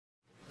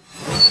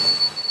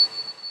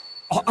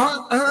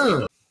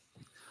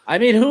I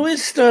mean, who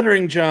is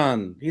Stuttering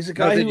John? He's a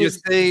guy. Did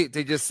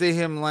you see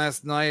him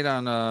last night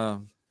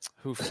on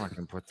who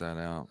fucking put that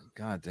out?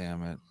 God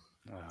damn it.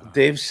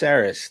 Dave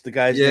Saris, the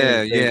guy's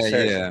yeah.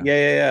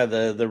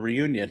 The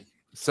reunion.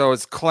 So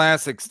it's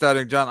classic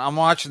Stuttering John. I'm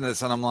watching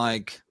this and I'm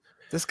like,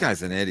 this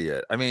guy's an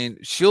idiot. I mean,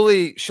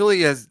 Shuli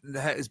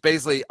is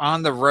basically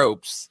on the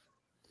ropes.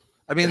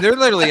 I mean, they're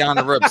literally on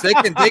the ropes. They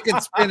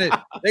can spin it.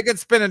 They can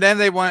spin it and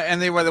they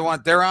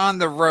want. They're on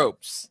the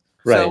ropes.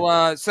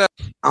 Right. So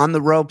on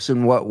the ropes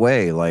in what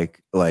way?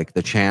 Like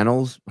the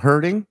channels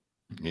hurting?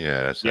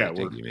 Yeah, that's what I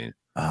think you mean.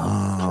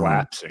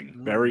 Collapsing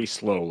very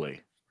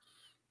slowly.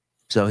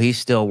 So he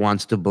still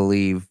wants to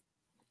believe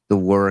the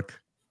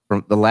work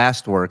from the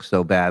last work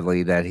so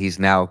badly that he's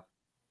now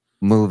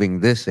moving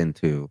this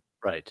into.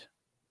 Right.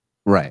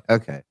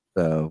 Okay.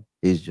 So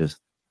he's just,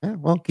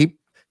 well, keep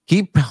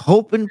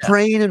hoping,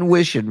 praying, and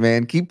wishing,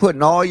 man. Keep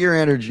putting all your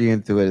energy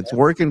into it. It's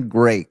working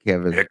great,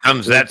 Kevin. Here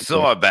comes that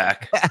saw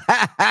back.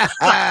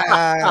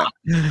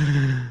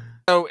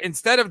 So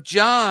instead of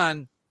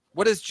John,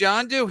 what does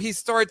John do? He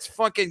starts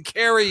fucking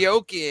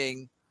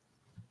karaokeing.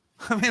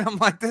 I mean, I'm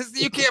like, this.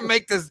 You can't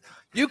make this.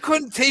 You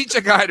couldn't teach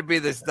a guy to be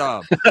this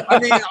dumb. I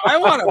mean, I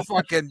want to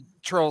fucking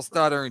troll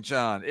Stuttering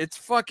John. It's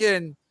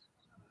fucking.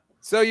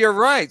 So you're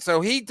right.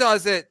 So he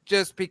does it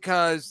just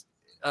because.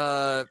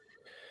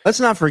 Let's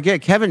not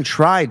forget, Kevin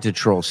tried to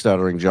troll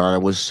Stuttering John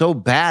and was so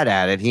bad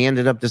at it, he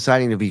ended up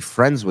deciding to be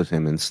friends with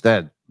him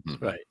instead.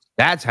 Right.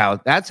 That's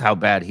how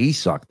bad he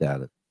sucked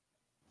at it.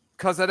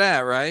 Because of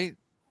that, right?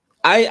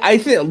 I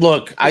think.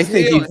 Look, I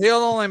think he'll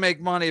only make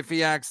money if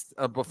he acts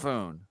a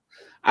buffoon.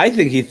 I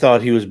think he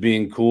thought he was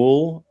being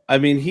cool. I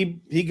mean,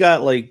 he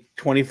got like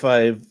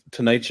 25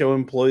 Tonight Show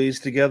employees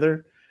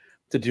together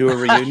to do a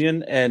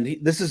reunion, and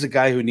this is a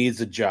guy who needs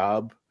a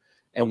job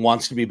and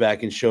wants to be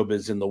back in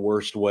showbiz in the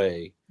worst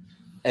way.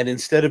 And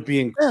instead of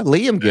being,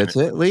 Liam gets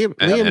it. Liam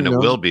and it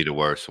will be the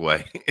worst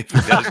way if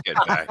he does get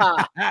back.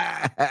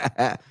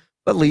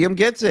 But Liam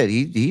gets it.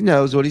 He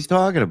knows what he's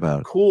talking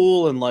about.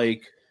 Cool and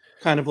like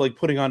kind of like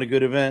putting on a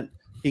good event.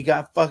 He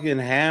got fucking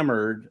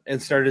hammered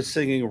and started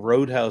singing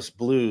Roadhouse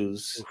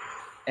Blues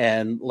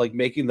and like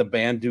making the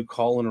band do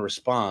call and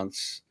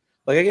response.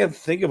 Like I can't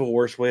think of a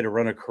worse way to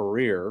run a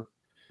career.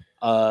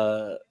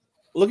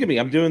 Look at me.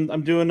 I'm doing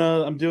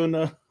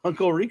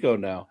Uncle Rico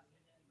now.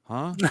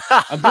 Huh?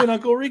 I'm doing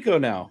Uncle Rico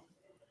now.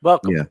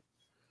 Welcome.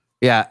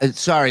 Yeah.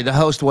 Sorry, the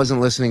host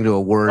wasn't listening to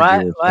a word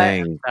you were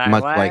saying.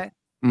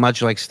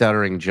 Much like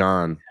Stuttering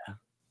John. Yeah.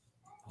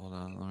 Hold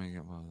on, let me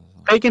get one.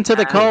 Taken to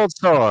the cold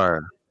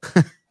store.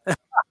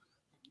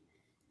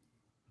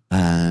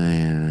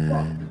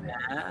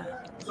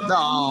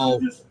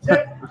 No.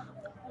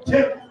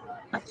 Tip.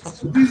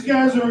 These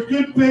guys are a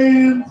good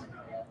band.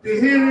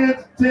 They're here to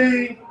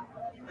entertain.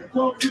 They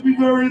talk to me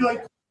very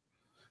like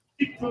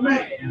cheap for me.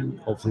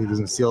 Hopefully he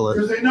doesn't steal it.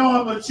 Because they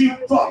know I'm a cheap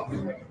fuck.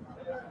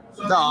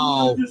 So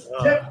no. Just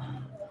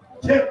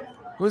tip.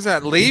 Who's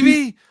that?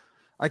 Levy?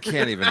 I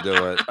can't even do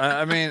it.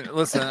 I mean,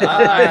 listen,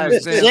 I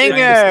understand Singer.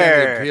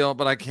 the appeal,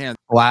 but I can't.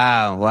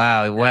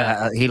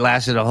 Wow. He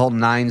lasted a whole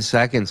 9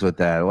 seconds with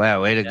that.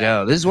 Wow, way to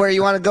go. This is where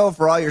you want to go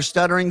for all your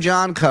Stuttering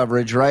John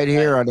coverage right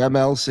here on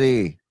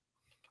MLC.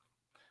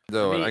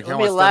 Let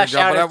me lash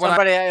out at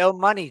somebody I owe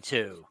money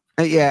to.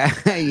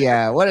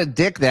 Yeah. What a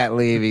dick that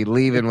Levy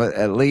leaving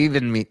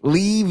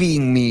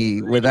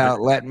me without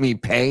letting me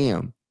pay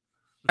him.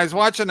 I was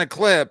watching a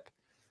clip.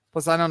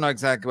 Plus, I don't know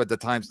exactly what the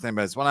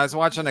timestamp is. When I was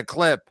watching a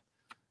clip,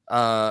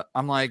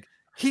 I'm like,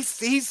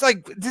 he's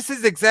like, this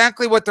is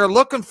exactly what they're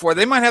looking for.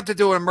 They might have to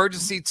do an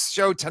emergency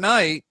show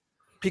tonight.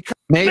 Because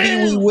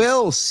maybe we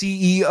will.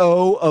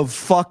 CEO of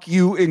Fuck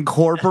You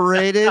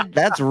Incorporated.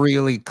 That's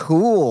really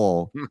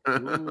cool.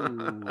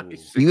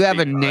 You have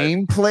a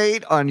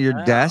nameplate on your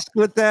desk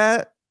with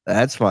that?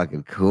 That's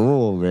fucking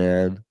cool,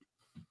 man.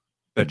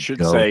 That should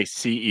say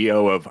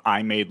CEO of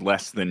I Made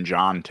Less Than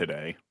John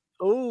Today.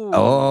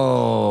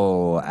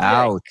 Oh,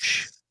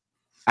 ouch.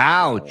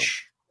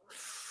 Ouch.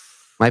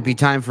 Might be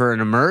time for an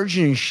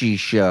emergency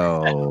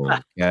show,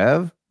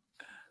 Kev.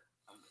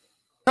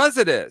 Because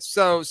it is.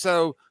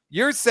 So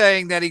you're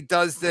saying that he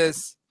does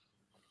this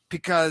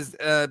because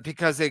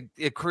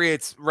it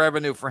creates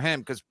revenue for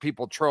him because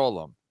people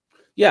troll him.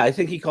 Yeah, I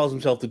think he calls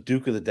himself the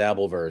Duke of the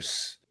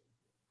Dabbleverse.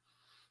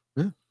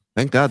 Yeah.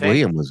 Thank God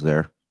Liam was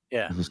there.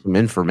 Yeah. Some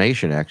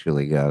information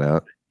actually got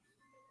out.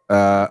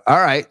 All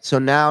right. So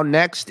now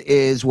next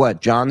is what?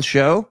 John's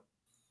show?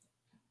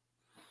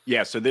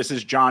 Yeah, so this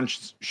is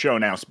John's show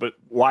now. But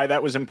why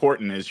that was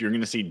important is you're going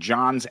to see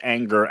John's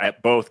anger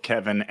at both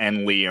Kevin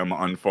and Liam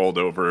unfold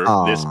over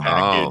this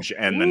package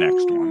and the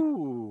next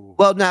one.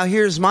 Well, now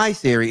here's my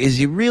theory. Is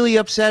he really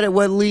upset at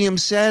what Liam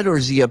said, or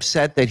is he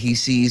upset that he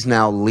sees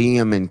now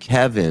Liam and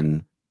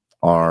Kevin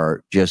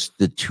are just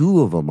the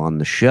two of them on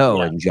the show?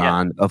 Yeah, and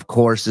John, of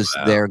course, is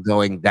there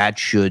going, that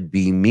should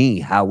be me.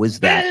 How is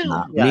that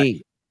not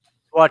me?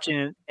 Watching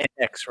an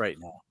X right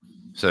now.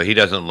 So he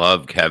doesn't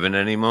love Kevin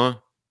anymore?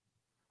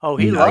 Oh,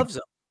 he loves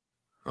him.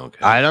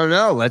 Okay. I don't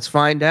know. Let's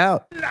find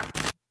out.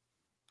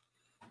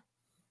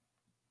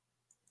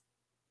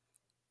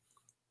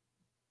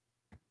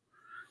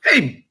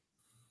 Hey,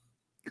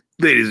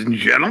 ladies and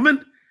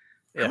gentlemen,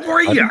 how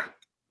are you?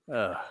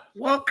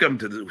 Welcome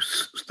to the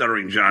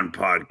Stuttering John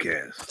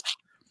podcast.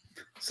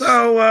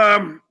 So,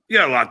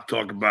 yeah, a lot to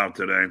talk about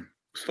today.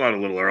 Started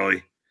a little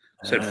early.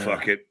 Said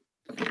fuck it.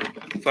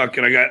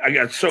 Fucking, I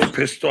got so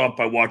pissed off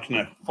by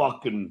watching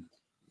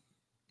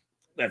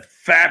that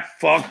fat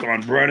fuck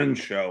on Brennan's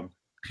show.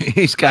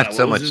 He's got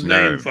so much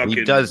nerve.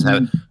 He does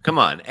have. Come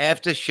on,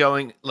 after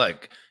showing,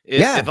 like,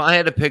 if I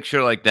had a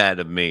picture like that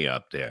of me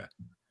up there,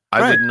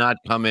 I would not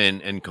come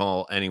in and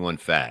call anyone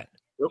fat.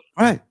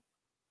 Right.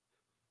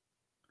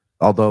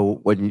 Although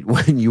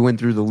when you went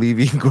through the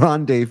Levy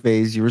Grande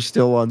phase, you were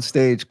still on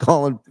stage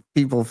calling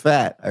people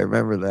fat. I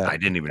remember that. I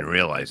didn't even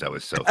realize I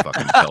was so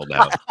fucking filled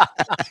out.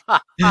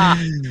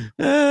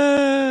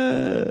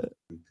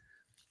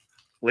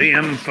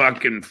 Liam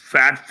fucking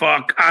fat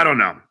fuck. I don't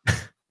know.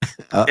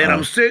 And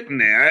I'm sitting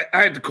there.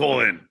 I had to call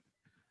in.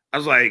 I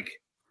was like,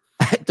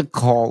 I had to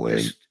call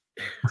in.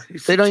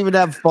 They don't even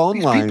have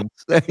phone lines.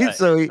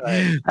 So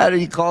how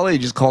did he call it? He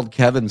just called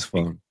Kevin's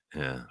phone.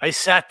 Yeah. I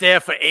sat there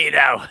for 8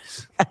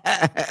 hours.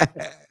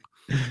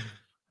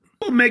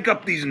 People make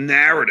up these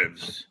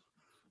narratives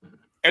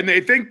and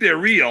they think they're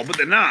real, but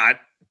they're not.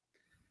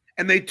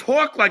 And they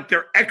talk like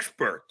they're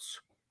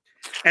experts.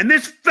 And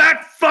this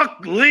fat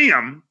fuck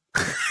Liam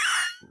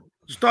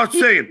starts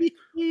saying,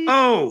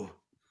 oh,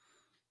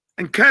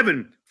 and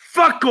Kevin,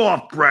 fuck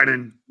off,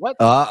 Brennan. What?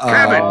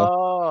 Kevin,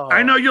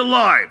 I know you're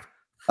live.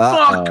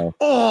 Fuck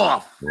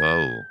off.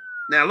 Whoa.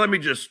 Now, let me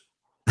just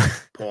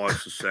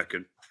pause a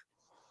second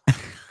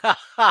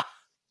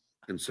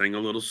and sing a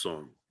little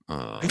song.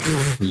 My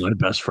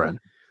best friend.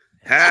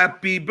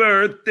 Happy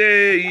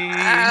birthday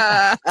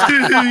to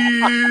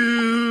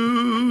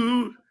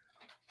you.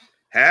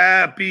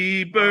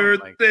 Happy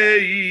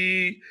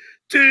birthday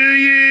to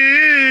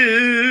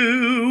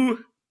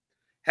you.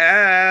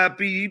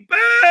 Happy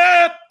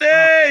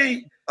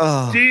birthday,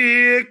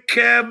 dear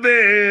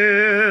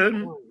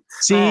Kevin.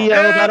 See,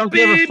 I don't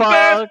give a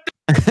fuck.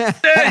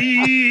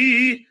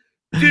 Birthday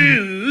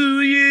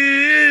to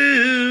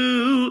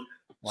you.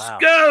 Wow.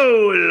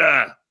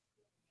 Skål.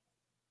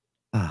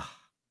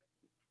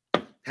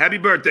 Happy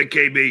birthday,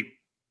 KB.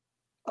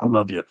 I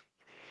love you.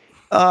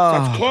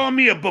 Stop calling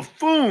me a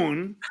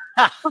buffoon.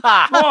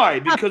 Why?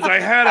 Because I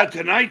had a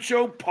Tonight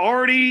Show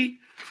party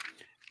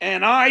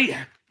and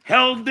I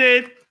held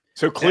it.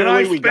 So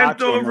clearly we got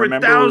to him.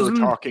 Remember we were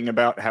talking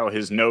about how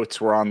his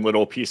notes were on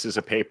little pieces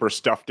of paper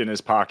stuffed in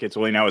his pockets.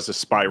 Well, he now has a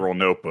spiral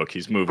notebook.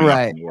 He's moving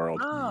up in the world.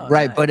 Oh,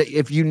 right. Nice. But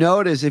if you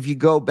notice, if you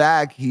go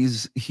back,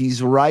 he's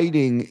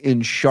writing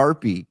in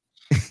Sharpie.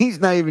 He's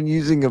not even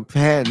using a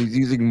pen. He's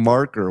using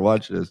marker.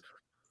 Watch this.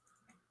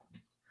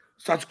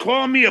 Starts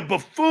calling me a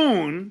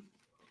buffoon.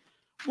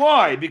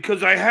 Why?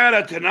 Because I had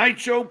a Tonight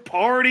Show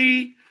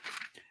party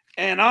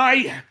and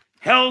I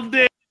held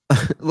it.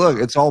 Look,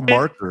 it's all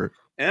marker.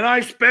 And I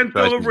spent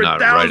over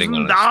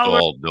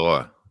 $1,000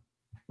 door.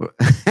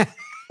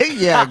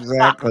 Yeah,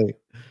 exactly.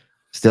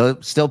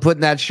 Still putting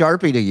that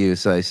Sharpie to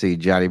use, I see,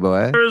 Johnny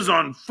boy.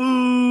 On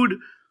food,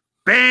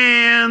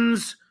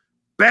 bands,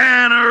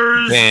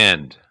 banners.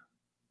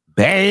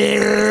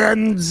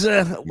 Bands.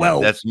 Well,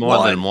 that's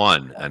more than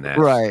one.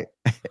 Right.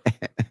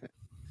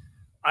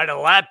 I had a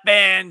lap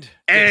band.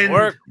 And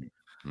work.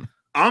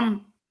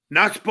 I'm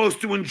not supposed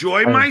to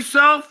enjoy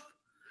myself.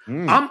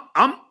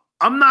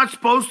 I'm not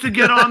supposed to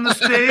get on the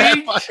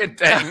stage. Fucking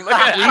thing. Look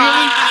at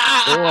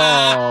really?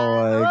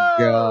 Oh my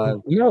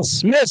God. No,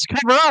 Smiths,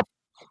 cover up.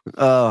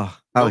 Oh,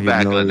 how Go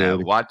back on that.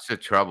 humiliating. Watch the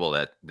trouble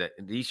that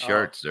these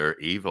shirts are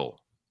evil.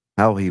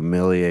 How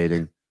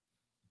humiliating.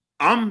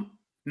 I'm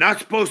not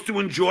supposed to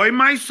enjoy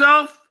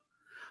myself.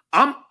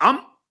 I'm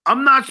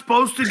not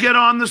supposed to get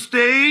on the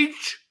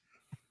stage.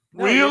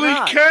 No, really, you're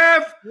not.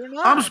 Kev? You're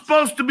not. I'm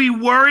supposed to be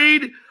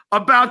worried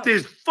about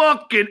this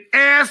fucking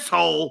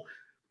asshole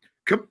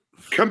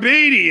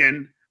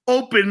comedian,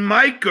 open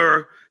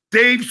micer,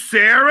 Dave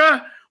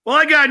Sarah. Well,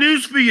 I got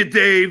news for you,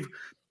 Dave.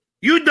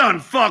 You done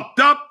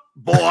fucked up,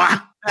 boy.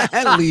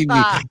 Levy,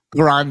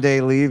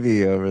 Grande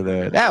Levy over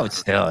there. That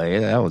was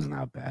that was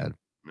not bad.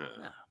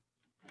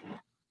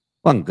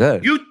 Wasn't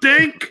good. You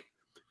think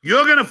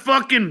you're gonna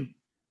fucking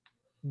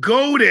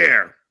go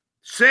there?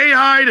 Say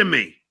hi to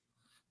me.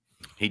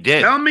 He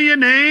did. Tell me your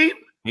name.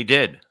 He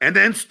did. And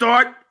then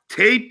start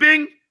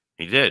taping.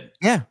 He did.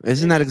 Yeah,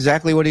 isn't that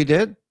exactly what he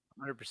did?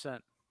 100%.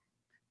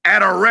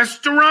 At a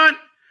restaurant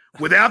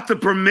without the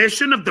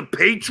permission of the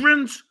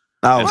patrons?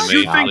 Oh, And You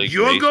Major think League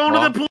you're going to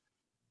the Baseball.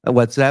 police?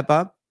 what's that,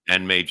 Bob?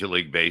 And Major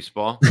League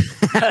Baseball.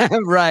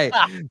 Right.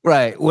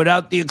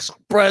 Without the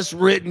express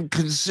written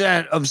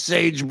consent of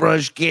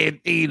Sagebrush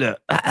Cantina.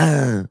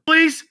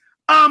 Police?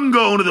 I'm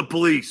going to the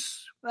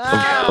police.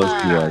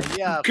 course you are.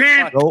 Yeah.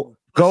 Can't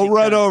Go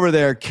run over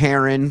there,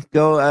 Karen.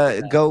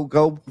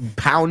 Go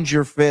pound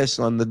your fist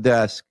on the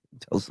desk.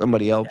 Tell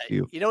somebody help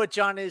you. You know what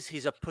John is?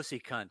 He's a pussy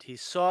cunt.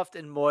 He's soft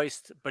and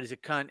moist, but he's a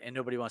cunt, and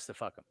nobody wants to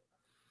fuck him.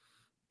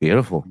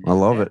 Beautiful. I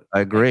love it. I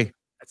agree.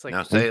 That's like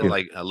Now say it you.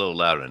 like a little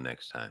louder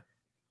next time.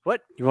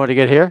 what? You want to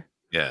get here?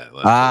 Yeah.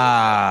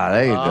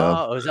 There you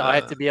go. Oh, I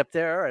have to be up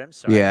there. All right, I'm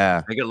sorry.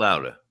 Yeah. Make it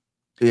louder.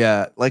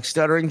 Yeah, like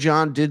Stuttering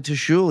John did to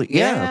Shuli.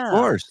 Yeah, of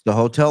course. The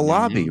hotel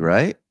lobby,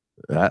 right?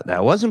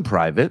 That wasn't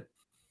private.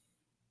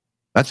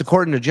 That's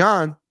according to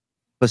John.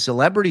 But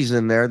celebrities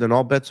in there, then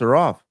all bets are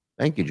off.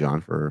 Thank you,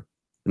 John, for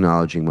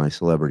acknowledging my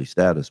celebrity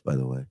status, by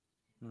the way.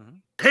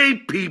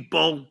 Tape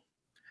people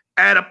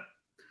at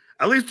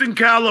least in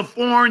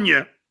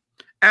California,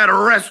 at a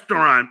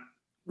restaurant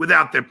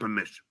without their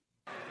permission.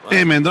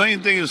 Hey, man, don't you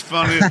think it's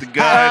funny if the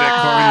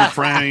guy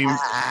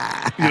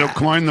that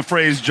coined the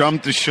phrase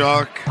jump the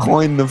shark,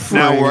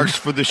 now works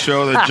for the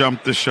show that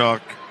jumped the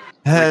shark?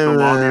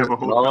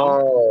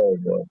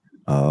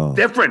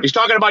 Different. He's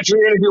talking about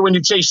your interview when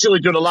you chase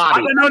Shuli to the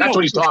lobby. That's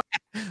what he's talking.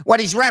 What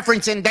he's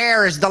referencing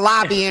there is the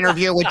lobby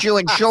interview with you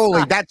and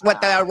Shuli. That's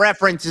what the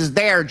reference is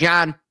there,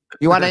 John.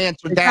 You want to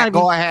answer that?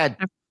 Go ahead.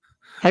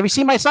 Have you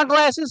seen my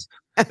sunglasses?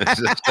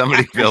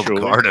 Somebody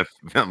filmed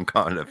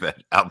Cardiff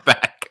at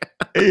Outback.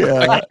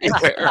 Yeah.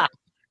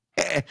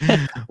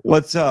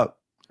 What's up?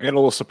 I got a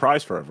little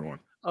surprise for everyone.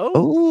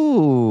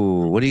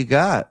 Oh, what do you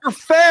got? You're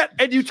fat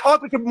and you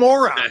talk like a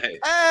moron. Hey,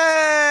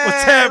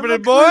 what's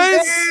happening,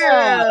 boys?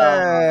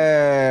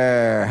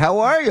 How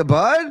are you,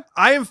 bud?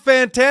 I am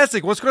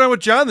fantastic. What's going on with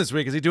John this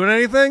week? Is he doing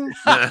anything?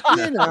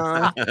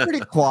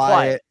 Pretty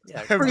quiet.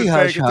 Yeah, pretty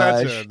hush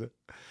hush.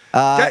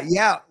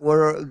 Yeah,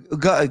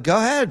 go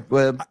ahead.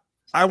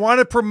 I want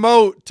to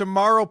promote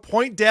tomorrow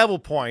Point Dabble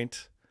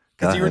Point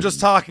because you were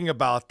just talking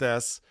about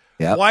this.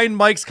 Yep. Wine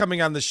Mike's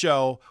coming on the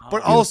show,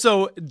 but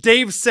also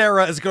Dave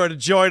Sarah is going to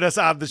join us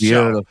on the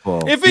show.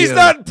 If he's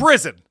not in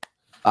prison.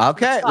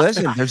 Okay,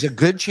 listen, there's a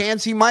good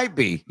chance he might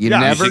be. You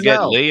never know. Get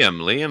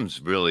Liam.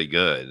 Liam's really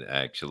good,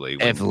 actually.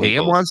 If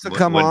Liam wants to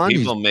come on, when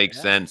people make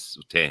sense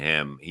to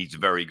him, he's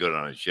very good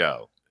on a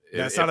show.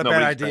 That's not a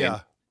bad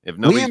idea. If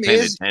nobody's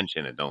paying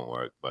attention, it don't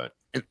work. But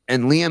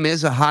and Liam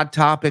is a hot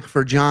topic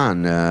for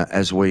John,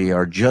 as we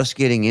are just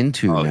getting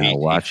into now.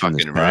 Watching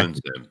he fucking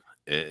runs him.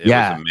 It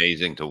was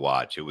amazing to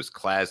watch. It was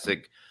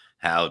classic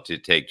how to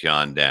take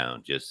John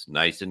down. Just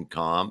nice and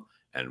calm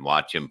and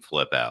watch him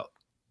flip out.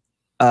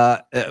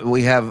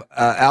 We have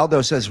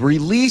Aldo says,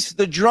 release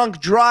the drunk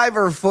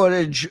driver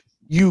footage,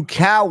 you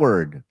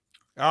coward.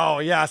 Oh,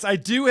 yes. I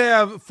do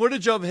have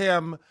footage of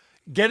him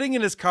getting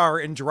in his car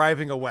and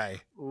driving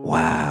away.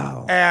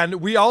 Wow. And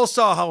we all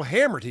saw how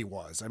hammered he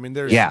was. I mean,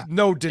 there's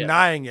no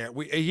denying it.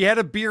 He had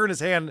a beer in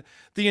his hand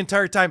the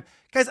entire time.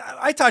 Guys,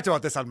 I talked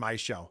about this on my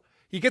show.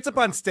 He gets up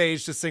on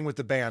stage to sing with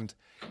the band.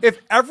 If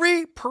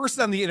every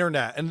person on the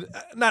internet, and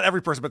not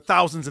every person, but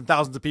thousands and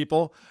thousands of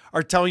people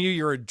are telling you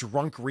you're a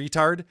drunk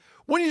retard,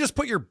 wouldn't you just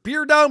put your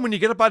beer down when you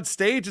get up on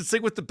stage and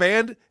sing with the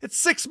band? It's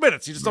 6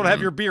 minutes. You just don't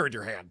have your beer in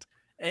your hand.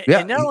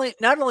 And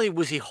not only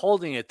was he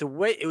holding it, the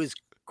way it was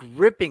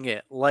gripping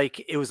it like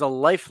it was a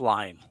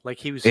lifeline, like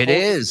he was. It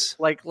is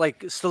like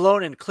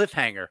Stallone in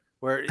Cliffhanger,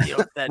 where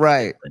that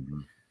right.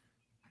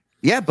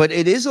 Yeah, but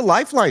it is a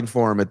lifeline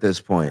for him at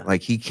this point.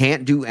 Like he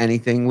can't do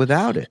anything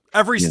without it.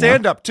 Every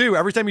stand-up too.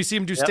 Every time you see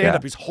him do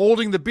stand-up, he's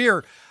holding the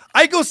beer.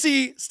 I go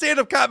see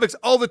stand-up comics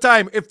all the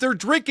time. If they're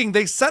drinking,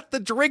 they set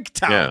the drink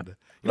down. Yeah.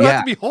 You don't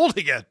have to be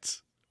holding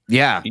it.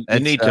 Yeah. You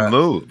need to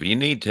move. You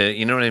need to,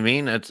 you know what I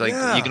mean? It's like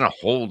you're gonna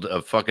hold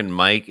a fucking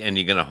mic and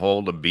you're gonna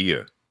hold a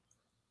beer.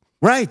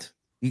 Right.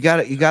 You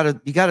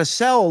gotta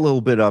sell a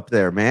little bit up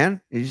there, man.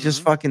 He's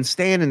just fucking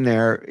standing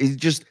there.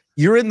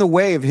 You're in the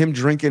way of him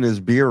drinking his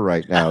beer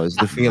right now, is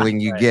the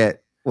feeling you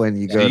get when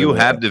you go. Do you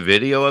have the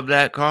video of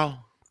that,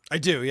 Carl? I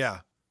do,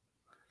 yeah.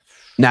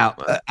 Now,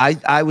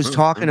 I was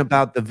talking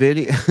about the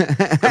video.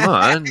 Come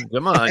on,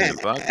 you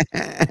fuck.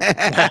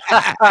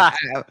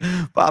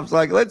 Bob's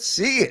like, let's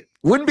see it.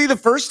 Wouldn't be the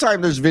first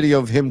time there's video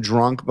of him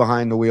drunk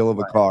behind the wheel of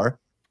a car.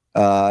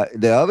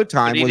 The other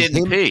time he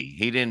didn't pee.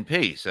 He didn't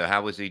pee. So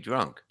how was he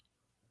drunk?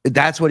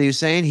 That's what he was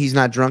saying. He's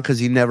not drunk because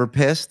he never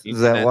pissed.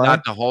 Is that why?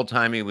 Not the whole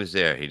time he was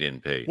there. He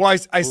didn't pee. Well,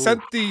 I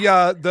sent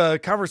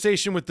the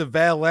conversation with the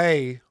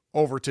valet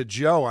over to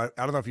Joe. I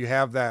don't know if you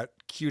have that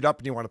queued up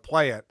and you want to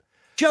play it.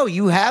 Joe,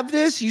 you have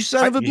this? You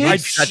son of a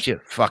bitch! Such a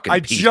fucking. I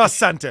just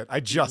sent it. I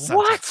just sent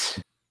it. What?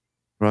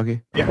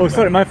 Rocky? Yeah. Oh,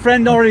 sorry. My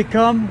friend already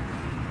come.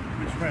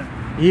 Which friend?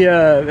 He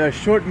a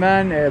short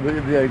man with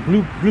a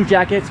blue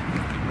jacket.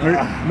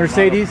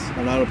 Mercedes.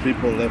 A lot of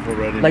people left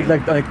already.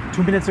 Like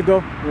 2 minutes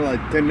ago. Like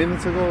 10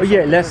 minutes ago. Oh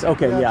yeah, less.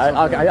 Okay, yeah.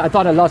 I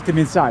thought I lost him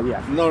inside.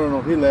 Yeah.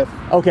 No. He left.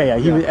 Okay, yeah.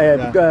 He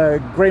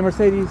was gray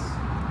Mercedes.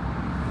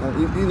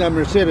 In a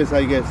Mercedes,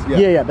 I guess.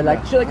 Yeah. But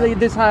like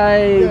this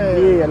high.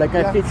 Yeah. Like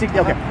 60.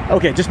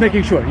 Okay. Just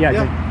making sure.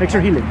 Yeah. Make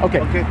sure he lived. Okay.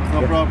 Okay.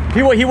 No problem.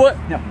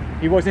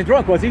 He wasn't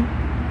drunk, was he?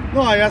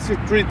 No, I asked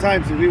him 3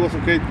 times if he was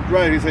okay to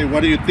drive. He said, "What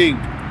do you think?"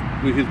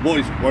 With his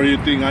voice, "What do you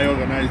think I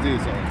organized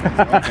this?"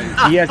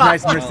 Okay. He has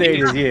nice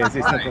Mercedes. Yes.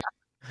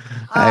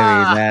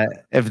 I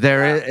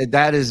mean,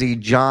 that is a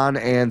John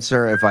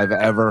answer if I've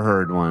ever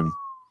heard one.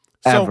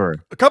 Ever.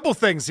 So, a couple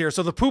things here.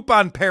 So the Poop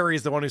on Perry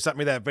is the one who sent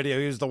me that video.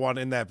 He was the one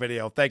in that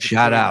video. Thank you.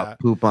 Shout out,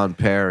 Poop on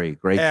Perry.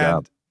 Great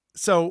job.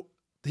 So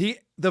the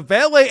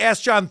valet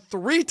asked John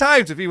 3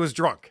 times if he was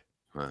drunk.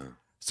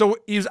 So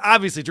he was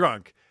obviously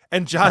drunk.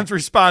 And John's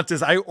response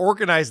is, I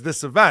organized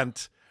this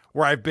event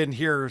where I've been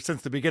here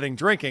since the beginning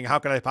drinking. How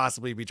could I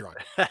possibly be drunk?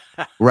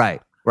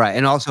 Right. Right.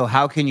 And also,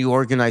 how can you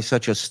organize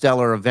such a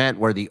stellar event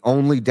where the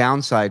only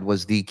downside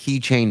was the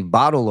keychain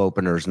bottle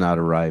openers not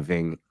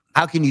arriving?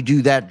 How can you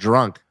do that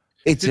drunk?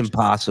 It's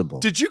impossible.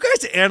 Did you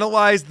guys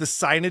analyze the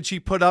signage he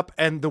put up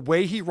and the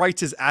way he writes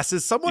his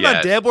S's? Someone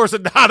on Dabbleverse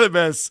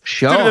Anonymous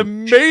did an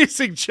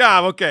amazing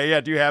job. Okay, yeah,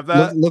 do you have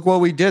that? Look what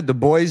we did. The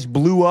boys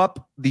blew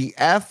up the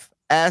F,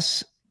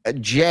 S,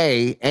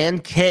 J,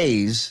 and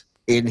K's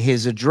in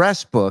his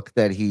address book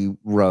that he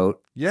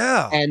wrote.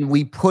 Yeah. And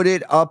we put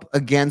it up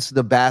against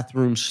the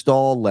bathroom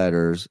stall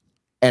letters.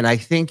 And I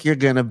think you're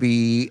going to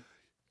be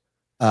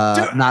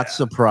not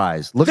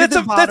surprised. Look that's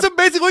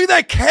amazing. Look at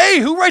that K.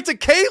 Who writes a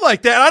K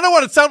like that? I don't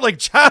want to sound like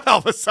John all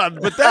of a sudden,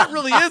 but that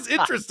really is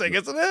interesting,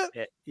 isn't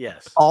it?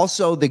 Yes.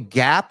 Also, the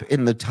gap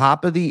in the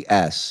top of the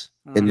S,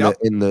 in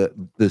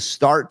the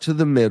start to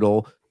the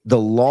middle, the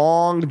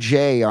long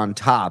J on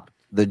top.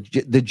 The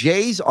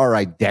J's are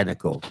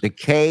identical. The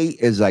K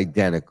is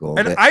identical.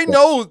 And I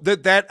know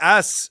that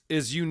S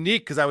is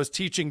unique because I was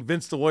teaching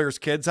Vince the lawyer's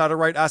kids how to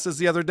write S's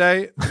the other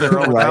day.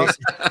 Right.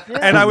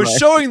 And I was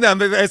showing them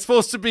that it's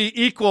supposed to be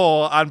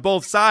equal on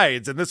both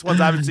sides. And this one's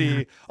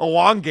obviously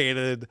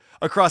elongated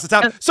across the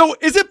top. So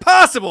is it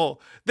possible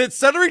that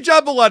Stuttering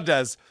John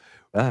Melendez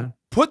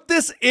put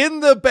this in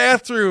the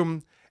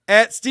bathroom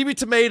at Stevie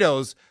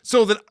Tomatoes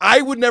so that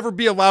I would never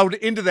be allowed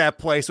into that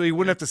place so he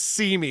wouldn't have to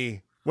see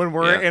me when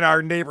we're in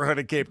our neighborhood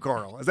at Cape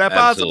Coral? Is that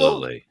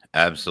possible?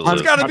 Absolutely.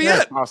 It's got to be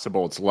it.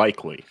 Possible. It's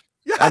likely.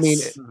 Yes. I mean,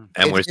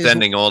 and we're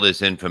sending all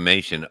this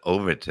information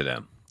over to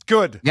them.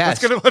 Good.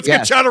 Yes. Let's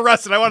get John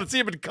arrested. I want to see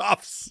him in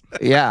cuffs.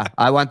 Yeah.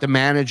 I want the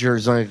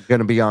manager's going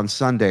to be on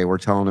Sunday. We're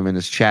telling him in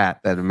his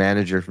chat that a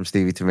manager from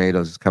Stevie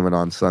Tomatoes is coming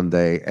on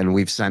Sunday, and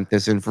we've sent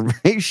this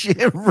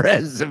information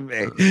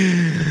resume.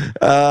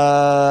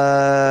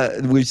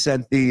 We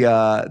sent the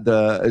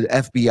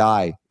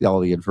FBI all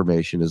the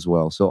information as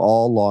well. So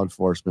all law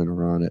enforcement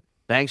are on it.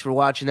 Thanks for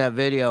watching that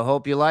video.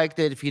 Hope you liked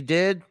it. If you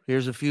did,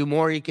 here's a few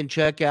more you can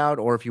check out.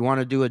 Or if you want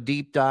to do a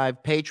deep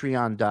dive,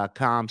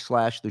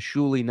 patreon.com/the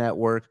Shuli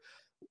Network.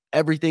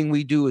 Everything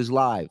we do is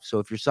live. So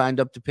if you're signed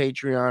up to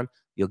Patreon,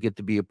 you'll get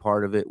to be a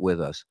part of it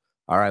with us.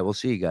 All right, we'll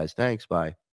see you guys. Thanks. Bye.